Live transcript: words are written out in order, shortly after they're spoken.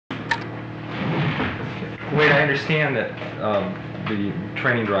Wait, I understand that the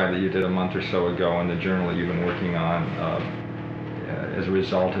training drive that you did a month or so ago and the journal that you've been working on, as a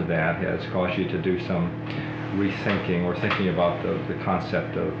result of that, has caused you to do some rethinking or thinking about the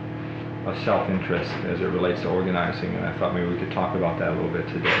concept of self-interest as it relates to organizing, and I thought maybe we could talk about that a little bit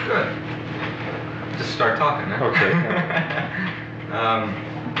today. Good. Just start talking, huh? Okay.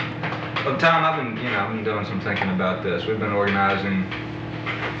 Well, Tom, I've been doing some thinking about this. We've been organizing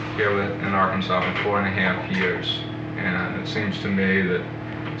here in Arkansas for 4.5 years, and it seems to me that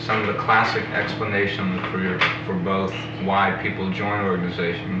some of the classic explanations for both why people join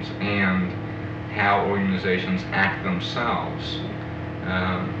organizations and how organizations act themselves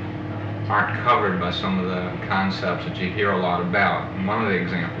aren't covered by some of the concepts that you hear a lot about. And one of the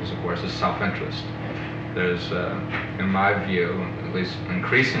examples, of course, is self-interest. There's, in my view, at least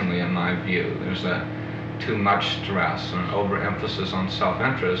increasingly in my view, there's too much stress and overemphasis on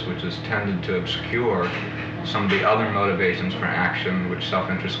self-interest, which has tended to obscure some of the other motivations for action which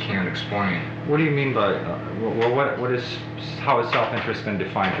self-interest can't explain. What do you mean by, how has self-interest been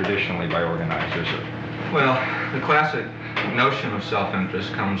defined traditionally by organizers? Well, the classic notion of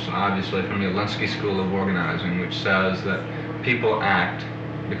self-interest comes obviously from the Alinsky school of organizing, which says that people act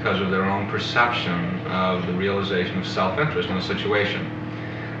because of their own perception of the realization of self-interest in a situation.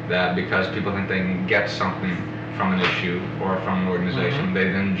 That because people think they can get something from an issue or from an organization, they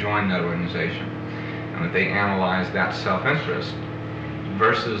then join that organization. And that they analyze that self-interest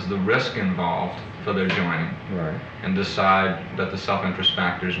versus the risk involved for their joining, and decide that the self-interest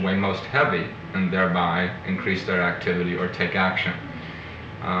factors weigh most heavy and thereby increase their activity or take action.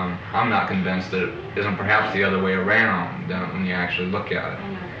 I'm not convinced that it isn't perhaps the other way around when you actually look at it.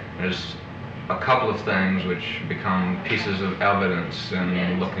 There's a couple of things which become pieces of evidence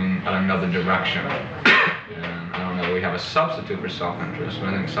in looking at another direction. And I don't know that we have a substitute for self-interest, but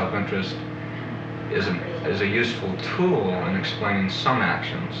I think self-interest is a useful tool in explaining some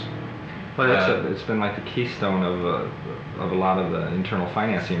actions. Well, it's been like the keystone of a lot of the internal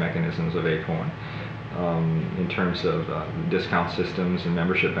financing mechanisms of ACORN. In terms of discount systems and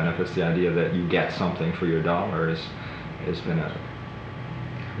membership benefits, the idea that you get something for your dollar has been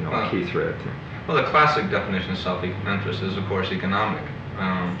a key thread. Well, the classic definition of self-interest is, of course, economic.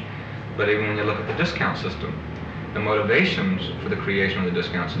 But even when you look at the discount system, the motivations for the creation of the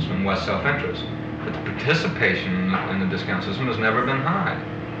discount system was self-interest. But the participation in the discount system has never been high.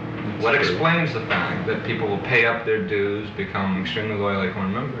 What explains the fact that people will pay up their dues, become extremely loyal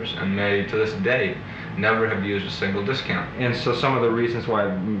ACORN members, and may, to this day, never have used a single discount? And so some of the reasons why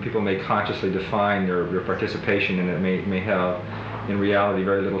people may consciously define their participation in it may have, in reality,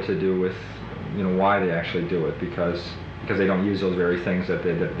 very little to do with why they actually do it, because they don't use those very things that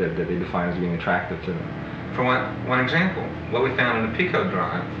they define as being attractive to them. For one example, what we found in the PICO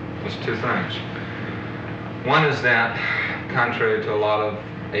drive was two things. One is that, contrary to a lot of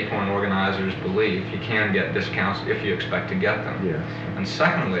ACORN organizers' belief, you can get discounts if you expect to get them. Yes. And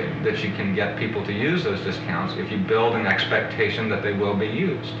secondly, that you can get people to use those discounts if you build an expectation that they will be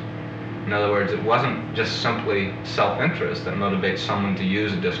used. In other words, it wasn't just simply self-interest that motivates someone to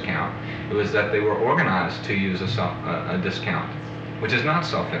use a discount. It was that they were organized to use a discount, which is not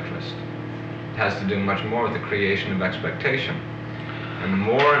self-interest. It has to do much more with the creation of expectation. And the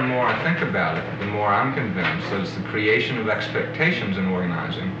more and more I think about it, the more I'm convinced that it's the creation of expectations in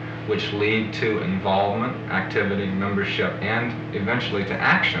organizing which lead to involvement, activity, membership, and eventually to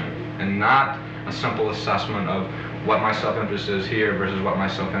action, and not a simple assessment of what my self-interest is here versus what my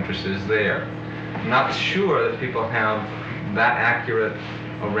self-interest is there. I'm not sure that people have that accurate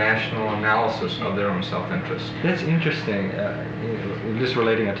a rational analysis of their own self-interest. That's interesting, just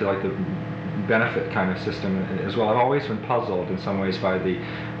relating it to like the benefit kind of system as well. I've always been puzzled in some ways by the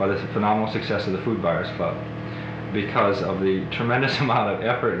phenomenal success of the Food Buyers Club, because of the tremendous amount of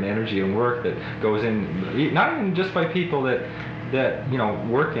effort and energy and work that goes in, not even just by people that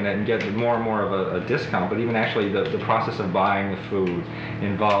work in it and get more and more of a discount, but even actually the process of buying the food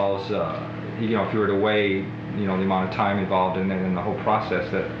involves, if you were to weigh the amount of time involved in it and the whole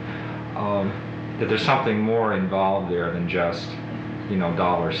process, that there's something more involved there than just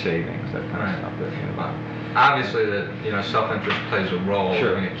dollar savings, that kind of stuff. Obviously, that self-interest plays a role.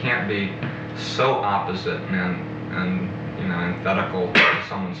 Sure. I mean, it can't be so opposite and antithetical to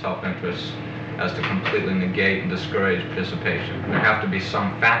someone's self-interest as to completely negate and discourage participation. There have to be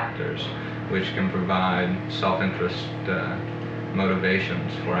some factors which can provide self-interest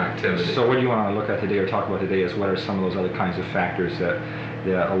motivations for activity. So what do you want to look at today or talk about today is what are some of those other kinds of factors that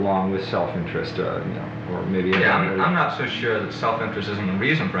along with self-interest, or maybe... Yeah, I'm not so sure that self-interest isn't a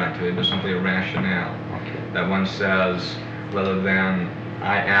reason for activity, but simply a rationale. Okay. That one says, rather than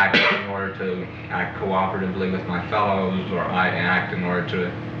I act in order to act cooperatively with my fellows, or I act in order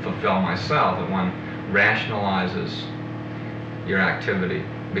to fulfill myself, that one rationalizes your activity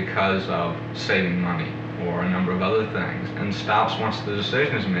because of saving money or a number of other things, and stops once the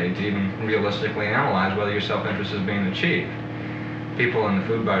decision is made to even realistically analyze whether your self-interest is being achieved. People in the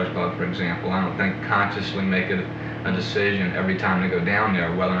Food Buyers Club, for example, I don't think consciously make it a decision every time they go down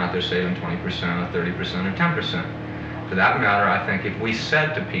there whether or not they're saving 20% or 30% or 10%. For that matter, I think if we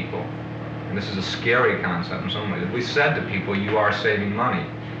said to people, and this is a scary concept in some ways, if we said to people, you are saving money,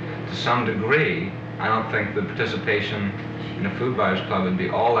 to some degree, I don't think the participation in a Food Buyers Club would be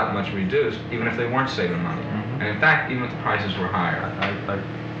all that much reduced, even if they weren't saving money. And in fact, even if the prices were higher.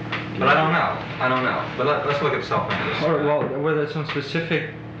 But I don't know. But let's look at self-interest. All right, well, were there some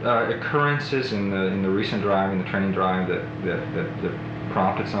specific occurrences in the recent drive, in the training drive, that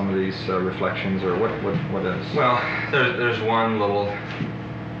prompted some of these reflections, or what is? Well, there's one little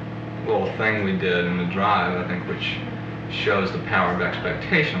thing we did in the drive, I think, which shows the power of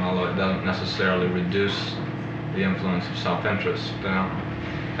expectation, although it doesn't necessarily reduce the influence of self-interest.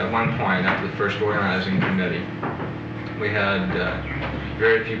 At one point, after the first organizing committee, we had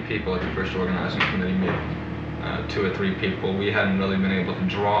very few people at the first organizing committee meeting, 2 or 3 people. We hadn't really been able to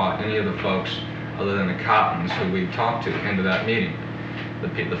draw any of the folks other than the Cottons who we talked to into that meeting.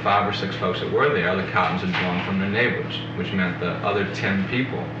 The 5 or 6 folks that were there, the Cottons had drawn from their neighbors, which meant the other 10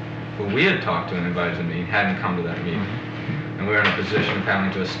 people who we had talked to and invited to the meeting hadn't come to that meeting. And we were in a position of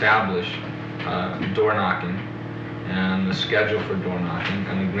having to establish door knocking and the schedule for door knocking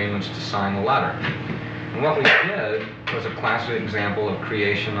and agreements to sign the letter. And what we did was a classic example of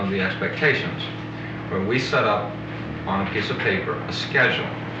creation of the expectations, where we set up on a piece of paper a schedule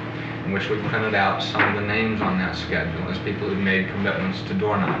in which we printed out some of the names on that schedule as people who made commitments to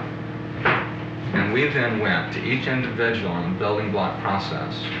door knock. And we then went to each individual in the building block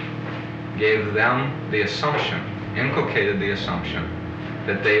process, gave them the assumption, inculcated the assumption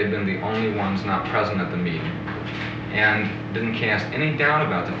that they had been the only ones not present at the meeting, and didn't cast any doubt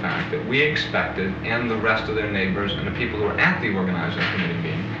about the fact that we expected, and the rest of their neighbors and the people who were at the organizing committee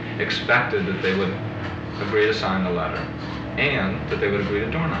meeting expected, that they would agree to sign the letter and that they would agree to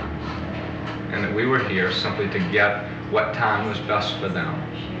door knock. And that we were here simply to get what time was best for them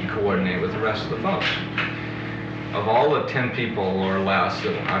and coordinate with the rest of the folks. Of all the 10 people or less,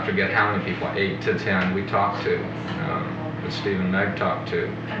 I forget how many people, 8 to 10 we talked to, that Steve and Meg talked to,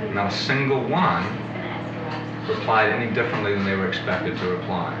 not a single one replied any differently than they were expected to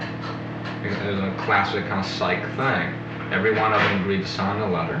reply. It was a classic kind of psych thing. Every one of them agreed to sign the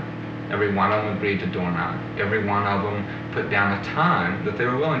letter. Every one of them agreed to door knock. Every one of them put down a time that they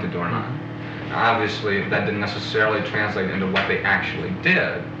were willing to door knock. Now, obviously, that didn't necessarily translate into what they actually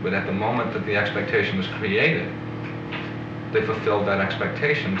did, but at the moment that the expectation was created, they fulfilled that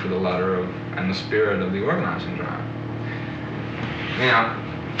expectation to the letter of and the spirit of the organizing drive. Now,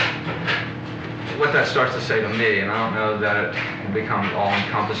 what that starts to say to me, and I don't know that it becomes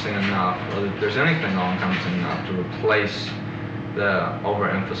all-encompassing enough, or that there's anything all-encompassing enough to replace the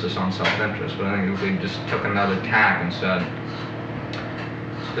overemphasis on self-interest, but I think if we just took another tack and said,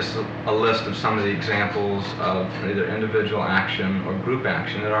 just a list of some of the examples of either individual action or group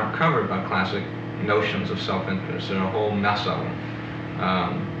action that aren't covered by classic notions of self-interest. There are a whole mess of them.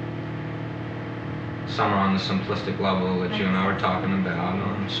 Some are on the simplistic level that you and I were talking about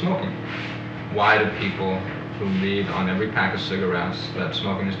on smoking. Why do people who read on every pack of cigarettes that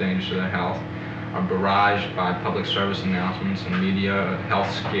smoking is dangerous to their health are barraged by public service announcements and media health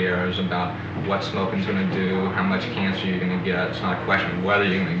scares about what smoking's going to do, how much cancer you're going to get? It's not a question of whether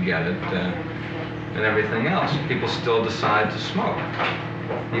you're going to get it, and everything else. People still decide to smoke,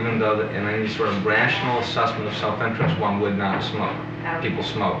 even though in any sort of rational assessment of self-interest, one would not smoke. People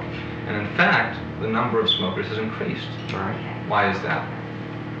smoke. And in fact, the number of smokers has increased. Right. Why is that?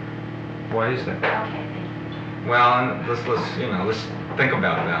 Why is that? Well, let's think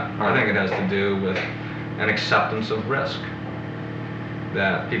about that. I think it has to do with an acceptance of risk.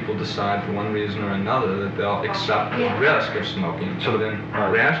 That people decide for one reason or another that they'll accept the risk of smoking, so then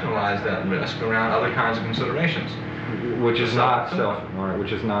rationalize that risk around other kinds of considerations. Which is not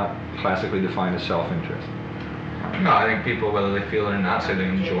which is not classically defined as self-interest. No, I think people, whether they feel it or not, say they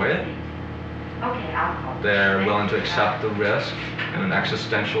enjoy it. They're willing to accept the risk in an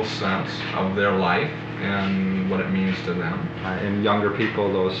existential sense of their life and what it means to them. In younger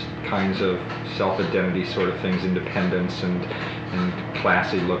people, those kinds of self-identity sort of things, independence and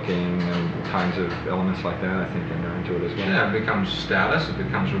classy looking and kinds of elements like that, I think enter into it as well. Yeah, it becomes status, it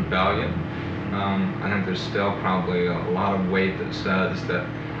becomes rebellion. I think there's still probably a lot of weight that says that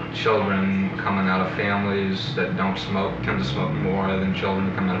children coming out of families that don't smoke tend to smoke more than children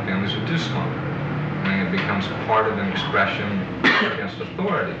who come out of families who do smoke. I mean, it becomes part of an expression against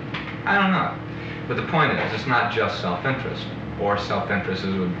authority. I don't know. But the point is, it's not just self-interest, or self-interest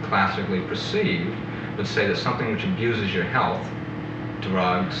as would classically perceive, but say that something which abuses your health,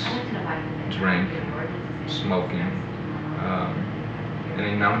 drugs, drink, smoking,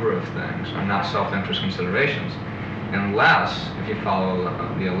 any number of things are not self-interest considerations, unless, if you follow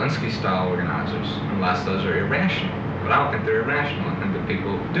the Alinsky style organizers, unless those are irrational. But I don't think they're irrational. I think that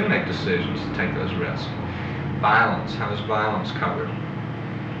people do make decisions to take those risks. Violence, how is violence covered?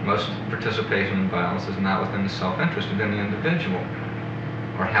 Most participation in violence is not within the self-interest of any individual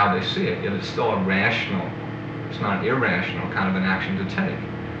or how they see it. Yet it's still a rational, it's not an irrational kind of an action to take.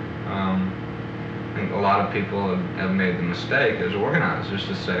 I think a lot of people have made the mistake as organizers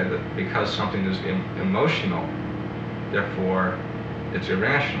to say that because something is emotional, therefore it's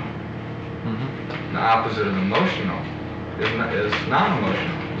irrational. The opposite of emotional is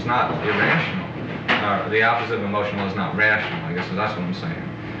non-emotional. It's not irrational. The opposite of emotional is not rational. I guess that's what I'm saying.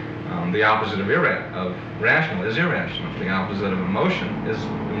 The opposite of rational is irrational. The opposite of emotion is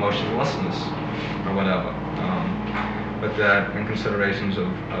emotionlessness or whatever. But that in considerations of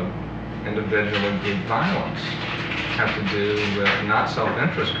individual or group violence have to do with not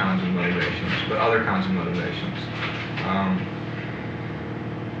self-interest kinds of motivations, but other kinds of motivations.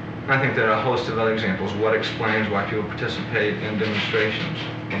 I think there are a host of other examples. What explains why people participate in demonstrations?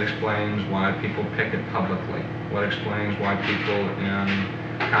 What explains why people picket publicly? What explains why people in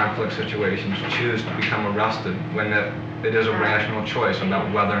conflict situations choose to become arrested when it is a rational choice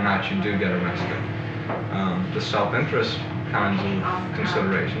about whether or not you do get arrested? The self-interest kinds of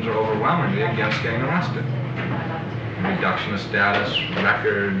considerations are overwhelmingly against getting arrested. Reduction of status,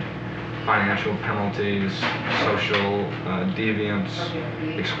 record, financial penalties, social deviance,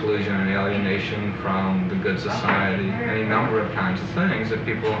 exclusion and alienation from the good society, any number of kinds of things that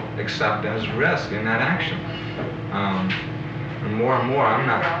people accept as risk in that action. And more, I'm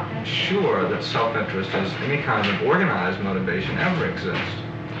not sure that self-interest as any kind of organized motivation ever exists.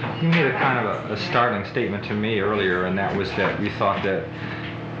 You made a kind of a startling statement to me earlier, and that was that you thought that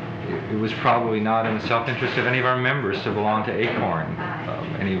it was probably not in the self-interest of any of our members to belong to ACORN.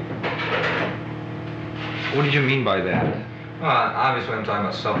 What did you mean by that? Well, obviously I'm talking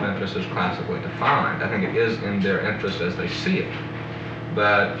about self-interest as classically defined. I think it is in their interest as they see it,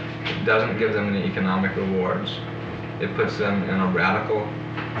 but it doesn't give them any economic rewards. It puts them in a radical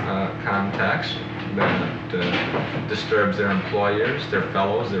context that disturbs their employers, their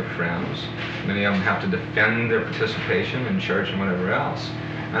fellows, their friends. Many of them have to defend their participation in church and whatever else.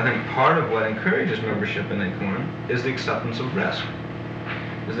 I think part of what encourages membership in ACORN is the acceptance of risk,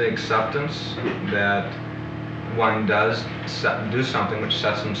 is the acceptance that one does do something which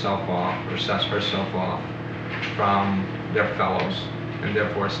sets himself off or sets herself off from their fellows and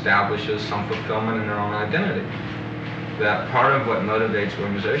therefore establishes some fulfillment in their own identity. That part of what motivates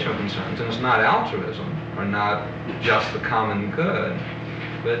organizational concerns, and it's not altruism or not just the common good,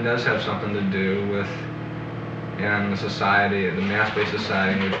 but it does have something to do with, in the society, the mass-based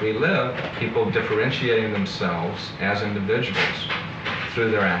society in which we live, people differentiating themselves as individuals through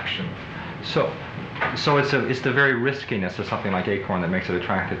their action. So it's the very riskiness of something like ACORN that makes it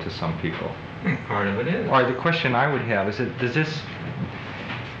attractive to some people. Part of it is. All right, the question I would have is, does this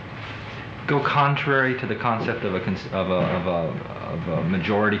go contrary to the concept of a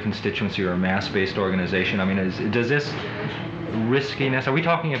majority constituency or a mass-based organization? I mean, does this riskiness, are we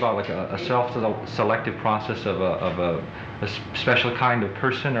talking about like a self-selective process of a special kind of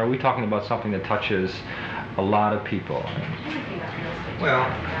person, or are we talking about something that touches a lot of people? Well,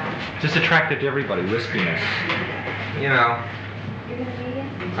 just attractive to everybody, riskiness. You know,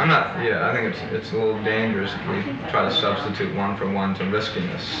 I think it's a little dangerous if we try to substitute one for one to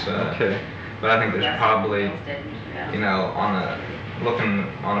riskiness. Okay. But I think there's probably, you know, looking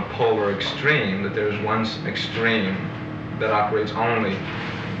on a polar extreme, that there's one extreme that operates only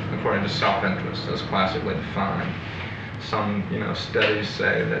according to self-interest, as classically defined. Some, studies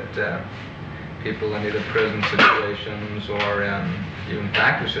say that people in either prison situations or in even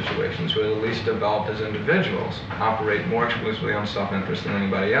factory situations who are the least developed as individuals operate more exclusively on self-interest than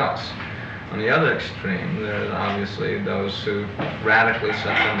anybody else. On the other extreme, there are obviously those who radically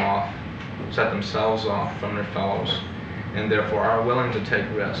set themselves off from their fellows, and therefore are willing to take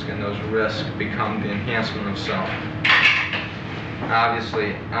risk, and those risks become the enhancement of self.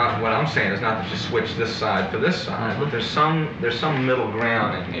 Obviously, what I'm saying is not that you switch this side for this side, but there's some middle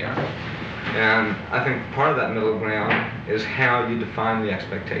ground in here. And I think part of that middle ground is how you define the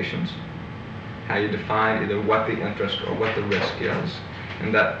expectations, how you define either what the interest or what the risk is,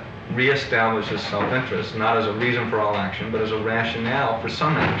 and that reestablishes self-interest, not as a reason for all action, but as a rationale for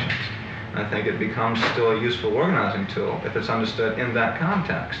some actions. And I think it becomes still a useful organizing tool if it's understood in that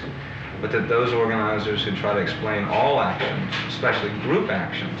context. But that those organizers who try to explain all actions, especially group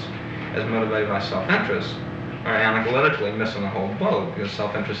actions, as motivated by self-interest, are analytically missing the whole boat, because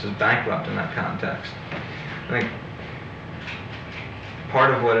self-interest is bankrupt in that context. I think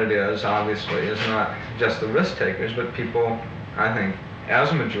part of what it is, obviously, is not just the risk takers, but people, I think,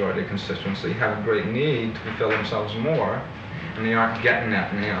 as a majority constituency, have a great need to fulfill themselves more, and they aren't getting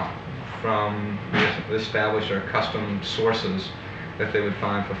that now from the established or accustomed sources that they would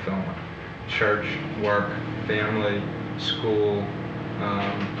find fulfillment. Church, work, family, school,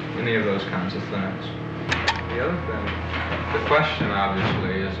 any of those kinds of things. The other thing, the question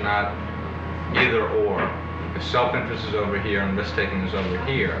obviously is not either or. If self-interest is over here and risk-taking is over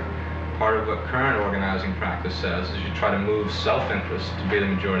here, part of what current organizing practice says is you try to move self-interest to be the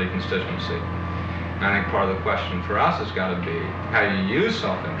majority constituency. And I think part of the question for us has got to be how you use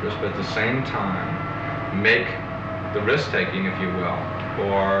self-interest, but at the same time make the risk-taking, if you will,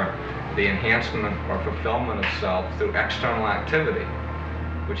 or the enhancement or fulfillment of self through external activity,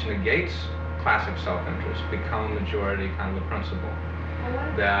 which negates classic self-interest, become a majority kind of a principle.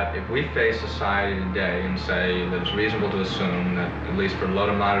 That if we face society today and say that it's reasonable to assume that, at least for low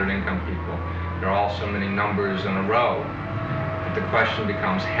to moderate income people, there are all so many numbers in a row, that the question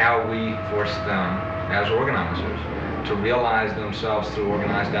becomes how we force them as organizers to realize themselves through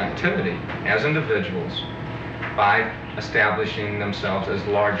organized activity as individuals by establishing themselves as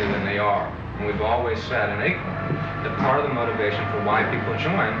larger than they are. And we've always said in ACORN that part of the motivation for why people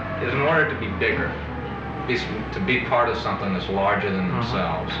join is in order to be bigger, to be part of something that's larger than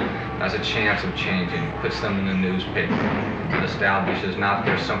themselves, has a chance of changing, puts them in the newspaper, and establishes not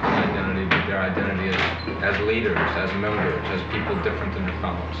their simple identity, but their identity as leaders, as members, as people different than their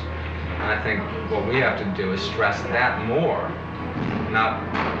fellows. And I think what we have to do is stress that more, not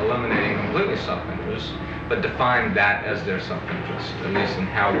eliminating completely self-interest, but define that as their self-interest, at least in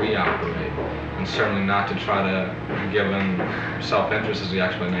how we operate, and certainly not to try to give them self-interest as the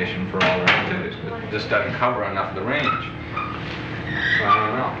explanation for all their activities. It just doesn't cover enough of the range. So I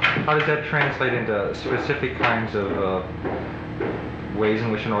don't know. How does that translate into specific kinds of ways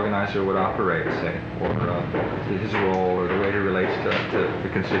in which an organizer would operate, say, or his role, or the way he relates to the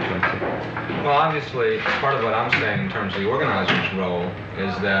constituency? Well, obviously, part of what I'm saying in terms of the organizer's role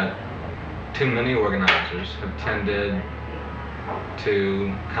is that too many organizers have tended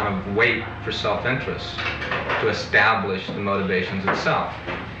to kind of wait for self-interest to establish the motivations itself.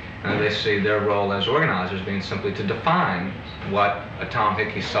 And they see their role as organizers being simply to define what a Tom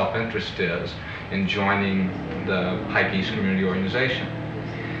Hickey self-interest is in joining the Pike East Community Organization.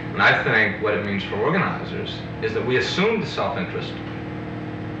 And I think what it means for organizers is that we assume the self-interest,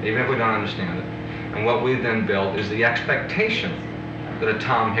 even if we don't understand it. And what we then build is the expectation that a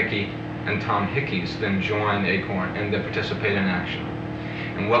Tom Hickey and Tom Hickeys then join ACORN and then participate in action.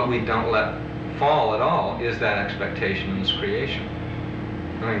 And what we don't let fall at all is that expectation in this creation.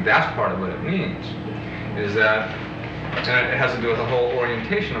 I think that's part of what it means, is that, and it has to do with the whole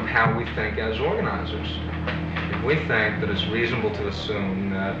orientation of how we think as organizers. If we think that it's reasonable to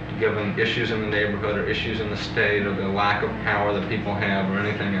assume that given issues in the neighborhood or issues in the state or the lack of power that people have or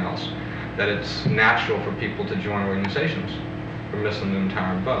anything else, that it's natural for people to join organizations, we're missing the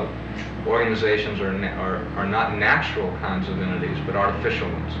entire boat. Organizations are not natural kinds of entities, but artificial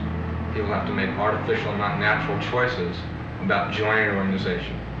ones. People have to make artificial, not natural choices about joining an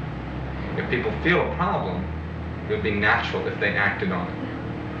organization. If people feel a problem, it would be natural if they acted on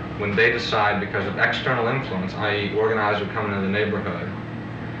it. When they decide, because of external influence, i.e. organizers coming into the neighborhood,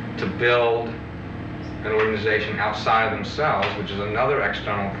 to build an organization outside of themselves, which is another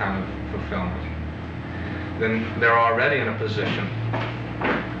external kind of fulfillment, then they're already in a position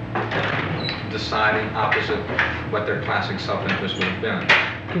deciding opposite what their classic self-interest would have been.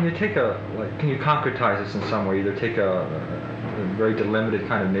 Can you take can you concretize this in some way? Either take a very delimited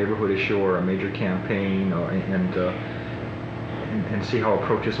kind of neighborhood issue or a major campaign, and see how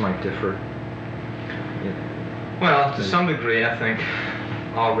approaches might differ? Well, to some degree, I think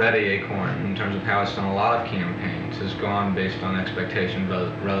already ACORN, in terms of how it's done a lot of campaigns, has gone based on expectation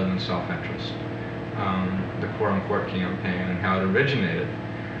rather than self-interest. The Quorum Court campaign and how it originated,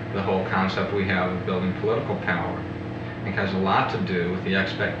 the whole concept we have of building political power, I think has a lot to do with the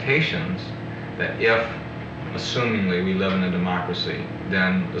expectations that if, assumingly, we live in a democracy,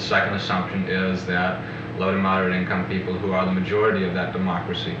 then the second assumption is that low to moderate income people who are the majority of that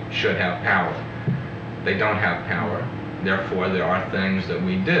democracy should have power. They don't have power. Therefore, there are things that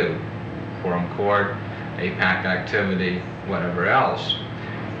we do, Quorum Court, APAC activity, whatever else,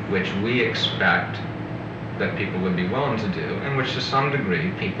 which we expect that people would be willing to do, and which to some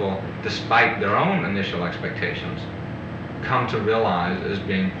degree people, despite their own initial expectations, come to realize as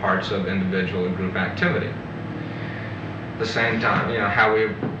being parts of individual or group activity. At the same time, you know,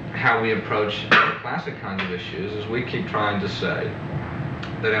 how we approach the classic kinds of issues is we keep trying to say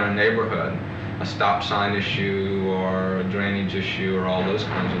that in a neighborhood, a stop sign issue or a drainage issue or all those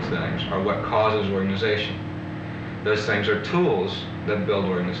kinds of things are what causes organization. Those things are tools that build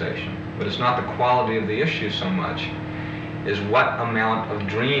organization. But it's not the quality of the issue so much is what amount of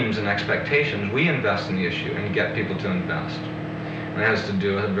dreams and expectations we invest in the issue and get people to invest. And it has to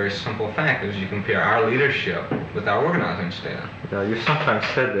do with a very simple fact, is you compare our leadership with our organizing staff. You've sometimes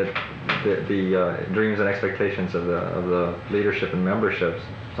said that the dreams and expectations of the leadership and memberships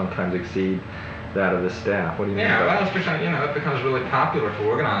sometimes exceed that of the staff. What do you mean by that? Well, it's because, you know, it becomes really popular for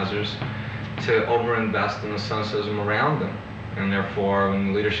organizers to overinvest in the cynicism around them. And therefore, when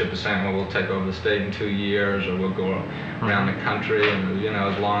the leadership is saying, well, we'll take over the state in 2 years, or we'll go around the country, and, you know,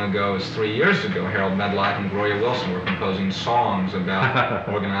 as long ago as 3 years ago, Harold Medlock and Gloria Wilson were composing songs about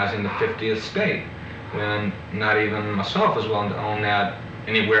organizing the 50th state, when not even myself was willing to own that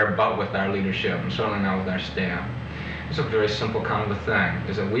anywhere but with our leadership, and certainly not with our staff. It's a very simple kind of a thing,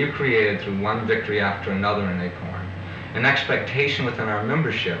 is that we've created through one victory after another in ACORN an expectation within our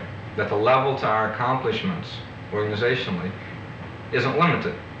membership that the level to our accomplishments organizationally isn't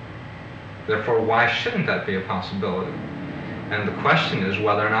limited. Therefore, why shouldn't that be a possibility? And the question is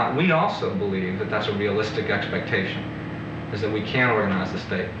whether or not we also believe that that's a realistic expectation, is that we can organize the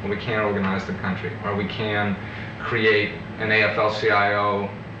state, or we can organize the country, or we can create an AFL-CIO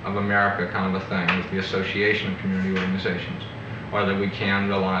of America kind of a thing with the Association of Community Organizations, or that we can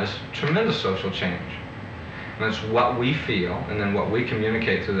realize tremendous social change. And it's what we feel, and then what we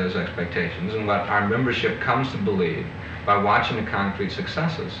communicate through those expectations, and what our membership comes to believe by watching the concrete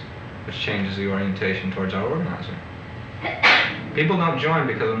successes, which changes the orientation towards our organizing. People don't join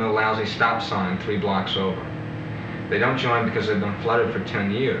because of no lousy stop sign 3 blocks over. They don't join because they've been flooded for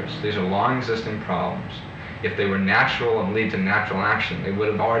 10 years. These are long existing problems. If they were natural and lead to natural action, they would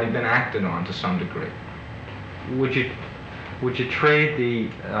have already been acted on to some degree. Would you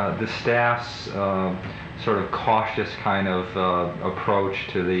trade the staff's sort of cautious kind of approach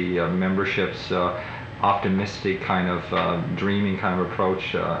to the membership's optimistic kind of dreaming kind of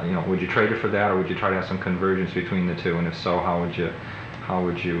approach? You know, would you trade it for that, or would you try to have some convergence between the two? And if so, how would you,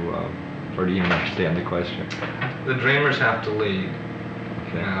 or do you even understand the question? The dreamers have to lead,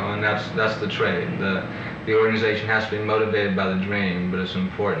 you know, and that's the trade. The organization has to be motivated by the dream, but it's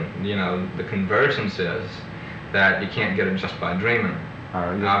important. You know, the convergence is that you can't get it just by dreaming.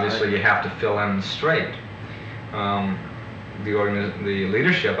 Obviously, you have to fill in the straight. The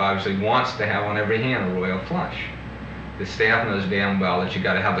leadership obviously wants to have on every hand a royal flush. The staff knows damn well that you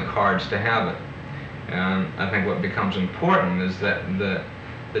got to have the cards to have it. And I think what becomes important is that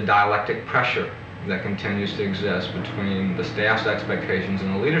the dialectic pressure that continues to exist between the staff's expectations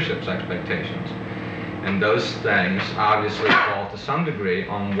and the leadership's expectations. And those things obviously fall to some degree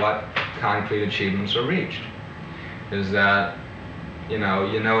on what concrete achievements are reached. Is that, you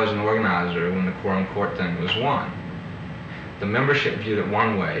know as an organizer when the quorum court thing was won. The membership viewed it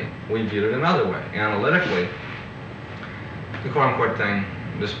one way, we viewed it another way. Analytically, the quorum court thing,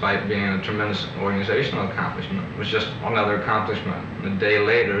 despite being a tremendous organizational accomplishment, was just another accomplishment. A day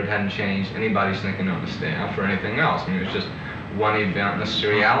later, it hadn't changed anybody's thinking on the staff or anything else. I mean, it was just one event and a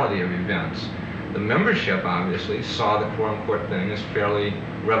seriality of events. The membership, obviously, saw the quorum court thing as fairly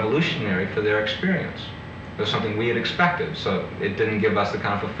revolutionary for their experience. It was something we had expected, so it didn't give us the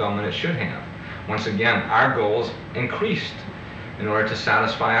kind of fulfillment it should have. Once again, our goals increased in order to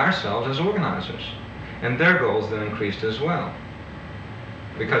satisfy ourselves as organizers. And their goals then increased as well,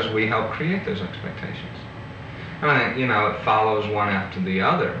 because we helped create those expectations. I mean, you know, it follows one after the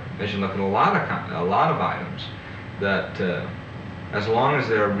other as you look at a lot of items, that as long as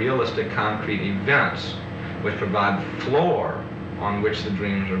there are realistic concrete events which provide the floor on which the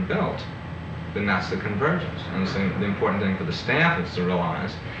dreams are built, then that's the convergence. And so the important thing for the staff is to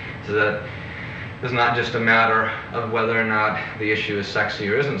realize is that it's not just a matter of whether or not the issue is sexy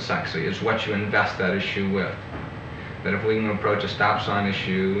or isn't sexy, it's what you invest that issue with. That if we can approach a stop sign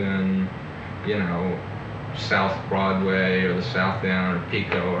issue in, you know, South Broadway or the South End or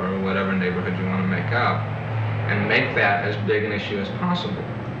Pico or whatever neighborhood you want to make up, and make that as big an issue as possible.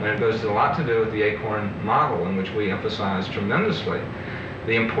 And it goes a lot to do with the ACORN model, in which we emphasize tremendously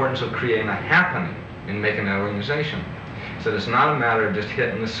the importance of creating a happening in making that organization. So it's not a matter of just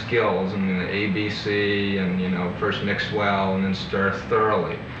hitting the skills and the ABC and, you know, first mix well and then stir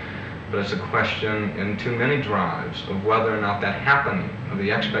thoroughly. but it's a question in too many drives of whether or not that happening, of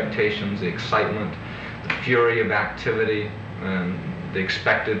the expectations, the excitement, the fury of activity, and the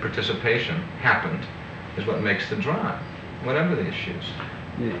expected participation happened, is what makes the drive, whatever the issues.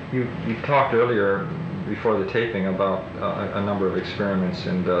 You talked earlier, before the taping, about a number of experiments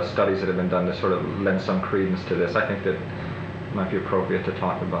and studies that have been done to sort of lend some credence to this. I think that it might be appropriate to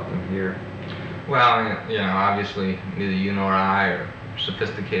talk about them here. Well, obviously neither you nor I are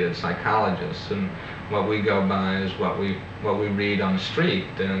sophisticated psychologists, and what we go by is what we read on the street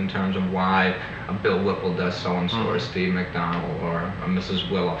in terms of why a Bill Whipple does so and so, or Steve McDonald, or a Mrs.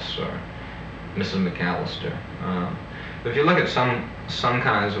 Willis, or Mrs. McAllister. But if you look at some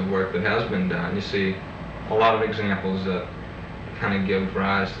kinds of work that has been done, you see a lot of examples that kind of give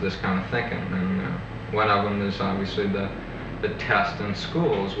rise to this kind of thinking. And one of them is obviously the test in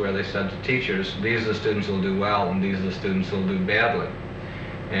schools, where they said to teachers, these are the students who will do well and these are the students who will do badly.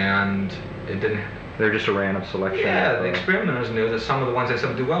 And it didn't... They're just a random selection. Yeah, the experimenters knew that some of the ones they said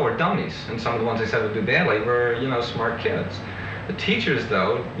would do well were dummies, and some of the ones they said would do badly were, smart kids. The teachers,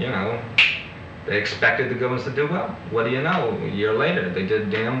 though, they expected the good ones to do well. What do you know? A year later, they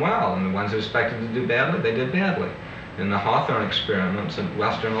did damn well, and the ones who expected to do badly, they did badly. In the Hawthorne experiments at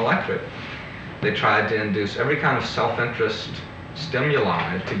Western Electric, they tried to induce every kind of self-interest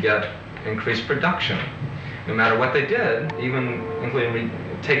stimuli to get increased production. No matter what they did, even including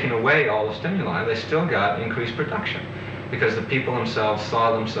taking away all the stimuli, they still got increased production, because the people themselves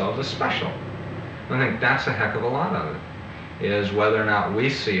saw themselves as special. And I think that's a heck of a lot of it, is whether or not we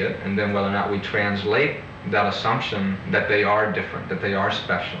see it, and then whether or not we translate that assumption that they are different, that they are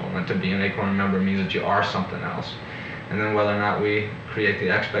special, and to be an ACORN member means that you are something else. And then whether or not we create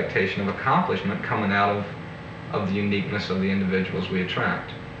the expectation of accomplishment coming out of the uniqueness of the individuals we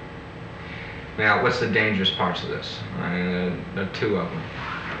attract. Now, what's the dangerous parts of this? There are two of them.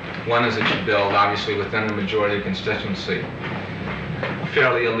 One is that you build, obviously, within the majority constituency, a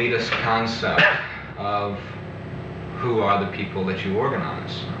fairly elitist concept of who are the people that you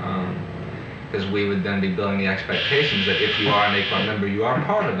organize. Because we would then be building the expectations that if you are an ACORN member, you are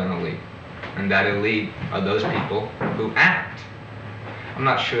part of an elite. And that elite are those people who act. I'm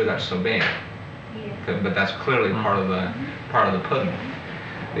not sure that's so bad, but that's clearly part of the pudding.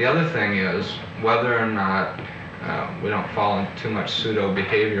 The other thing is whether or not we don't fall into too much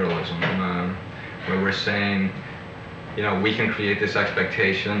pseudo-behavioralism, where we're saying, we can create this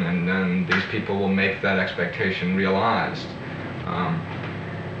expectation, and then these people will make that expectation realized.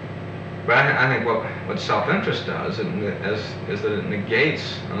 But I think what self-interest does is that it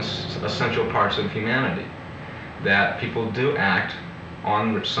negates essential parts of humanity. That people do act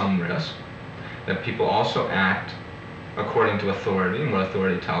on some risk, that people also act according to authority and what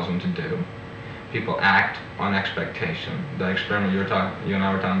authority tells them to do. People act on expectation. The experiment you and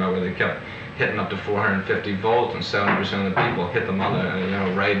I were talking about, where they kept hitting up to 450 volts, and 70% of the people hit the mother,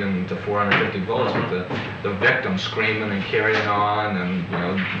 right into 450 volts, with the victim screaming and carrying on, and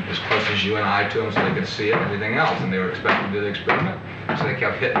as close as you and I to them so they could see it and everything else. And they were expected to do the experiment, so they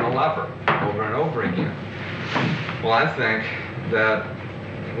kept hitting the lever over and over again. Well, I think that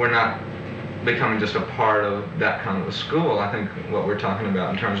we're not becoming just a part of that kind of a school. I think what we're talking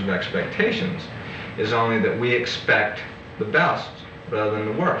about in terms of expectations is only that we expect the best rather than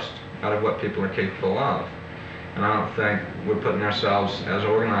the worst out of what people are capable of. And I don't think we're putting ourselves as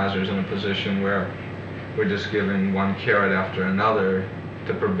organizers in a position where we're just giving one carrot after another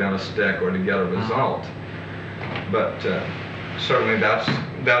to prevent a stick or to get a result. But certainly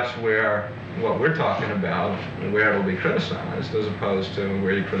that's where what we're talking about, where it will be criticized, as opposed to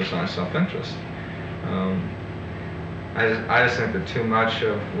where you criticize self-interest. I just think that too much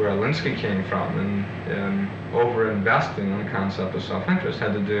of where Alinsky came from and over-investing in the concept of self-interest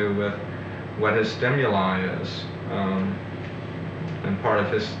had to do with what his stimuli is. And part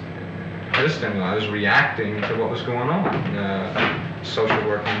of his stimuli was reacting to what was going on. Social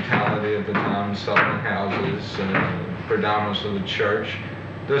work mentality at the time, settlement houses, predominance of the church.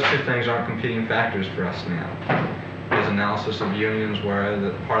 Those two things aren't competing factors for us now. His analysis of unions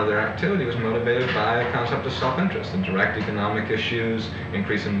where part of their activity was motivated by a concept of self-interest and direct economic issues,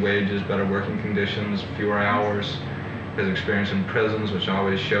 increase in wages, better working conditions, fewer hours. His experience in prisons, which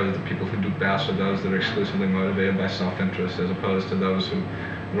always shows that the people who do best are those that are exclusively motivated by self-interest, as opposed to those who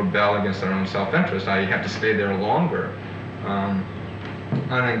rebel against their own self-interest, i.e. have to stay there longer. I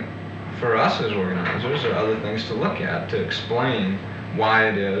think for us as organizers, there are other things to look at to explain why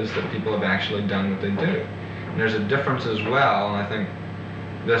it is that people have actually done what they do. And there's a difference as well, and I think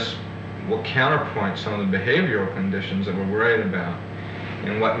this will counterpoint some of the behavioral conditions that we're worried about,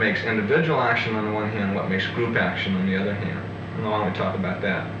 and what makes individual action on the one hand, what makes group action on the other hand. And why don't we talk about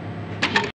that?